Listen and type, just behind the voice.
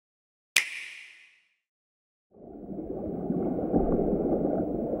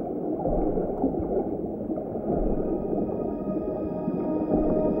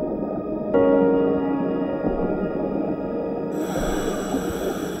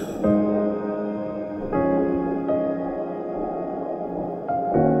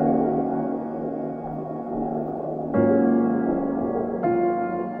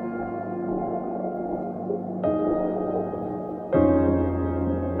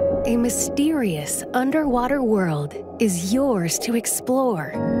A mysterious underwater world is yours to explore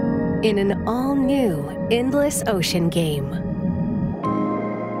in an all-new Endless Ocean game.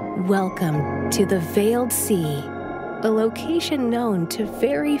 Welcome to the Veiled Sea, a location known to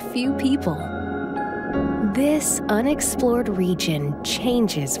very few people. This unexplored region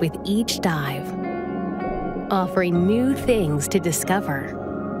changes with each dive, offering new things to discover.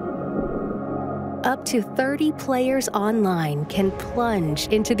 Up to 30 players online can plunge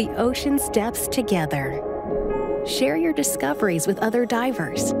into the ocean's depths together. Share your discoveries with other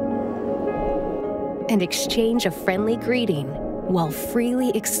divers and exchange a friendly greeting while freely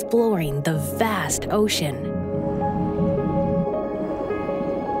exploring the vast ocean.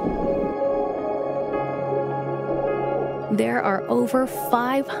 There are over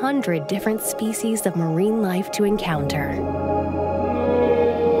 500 different species of marine life to encounter.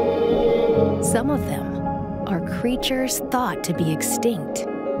 Some of them are creatures thought to be extinct,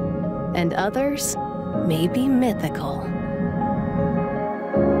 and others may be mythical.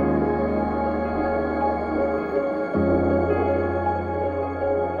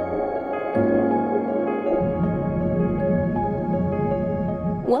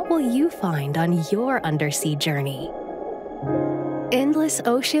 What will you find on your undersea journey? Endless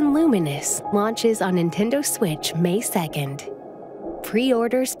Ocean Luminous launches on Nintendo Switch May 2nd.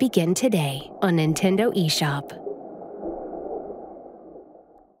 Pre-orders begin today on Nintendo eShop.